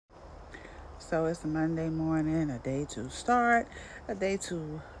So it's a Monday morning, a day to start, a day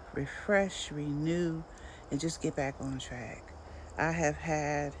to refresh, renew, and just get back on track. I have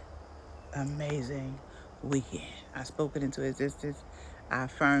had amazing weekend. I spoke it into existence. I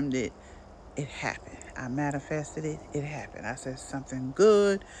affirmed it. It happened. I manifested it. It happened. I said something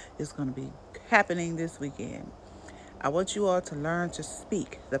good is going to be happening this weekend. I want you all to learn to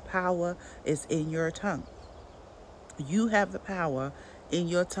speak. The power is in your tongue. You have the power in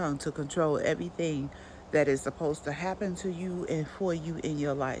your tongue to control everything that is supposed to happen to you and for you in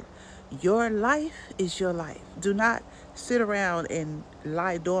your life. Your life is your life. Do not sit around and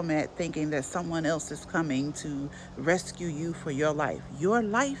lie dormant thinking that someone else is coming to rescue you for your life. Your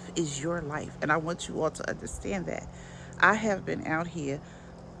life is your life. And I want you all to understand that. I have been out here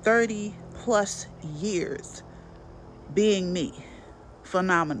 30 plus years being me.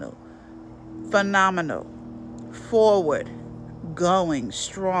 Phenomenal. Phenomenal. Forward, going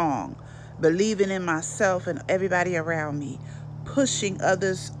strong, believing in myself and everybody around me, pushing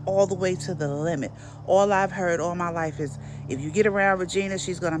others all the way to the limit. All I've heard all my life is, if you get around Regina,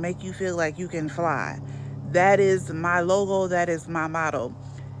 she's going to make you feel like you can fly. That is my logo. That is my motto.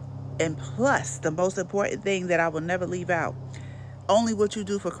 And plus, the most important thing that I will never leave out, only what you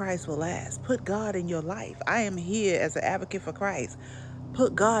do for Christ will last. Put God in your life. I am here as an advocate for Christ.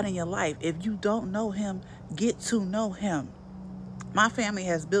 Put God in your life. If you don't know him, get to know him. My family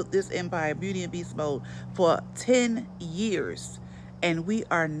has built this empire, Beauty and Beast Mode, for 10 years. And we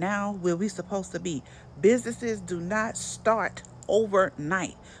are now where we're supposed to be. Businesses do not start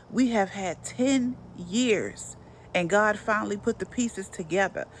overnight. We have had 10 years. And God finally put the pieces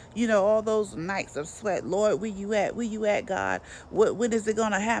together. You know, all those nights of sweat. Lord, where you at? Where you at, God? When is it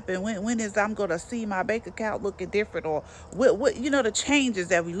going to happen? When is I'm going to see my bank account looking different? Or what, you know, the changes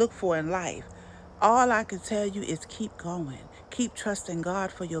that we look for in life. All I can tell you is keep going. Keep trusting God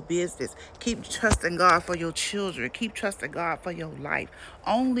for your business. Keep trusting God for your children. Keep trusting God for your life.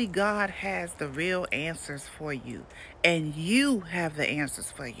 Only God has the real answers for you. And you have the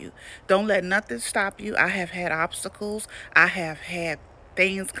answers for you. Don't let nothing stop you. I have had obstacles. I have had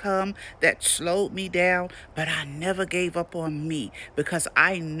things come that slowed me down. But I never gave up on me because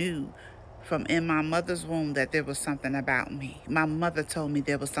I knew from in my mother's womb that there was something about me. My mother told me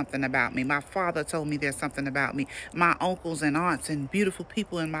there was something about me. My father told me there's something about me. My uncles and aunts and beautiful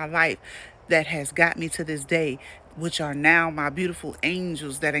people in my life that has got me to this day, which are now my beautiful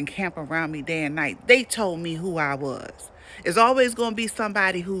angels that encamp around me day and night. They told me who I was. There's always going to be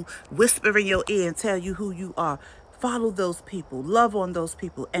somebody who whisper in your ear and tell you who you are. Follow those people, love on those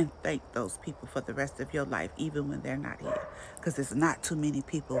people, and thank those people for the rest of your life, even when they're not here. Because there's not too many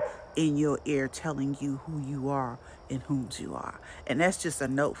people in your ear telling you who you are and whom's you are. And that's just a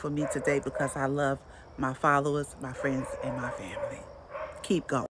note for me today because I love my followers, my friends, and my family. Keep going.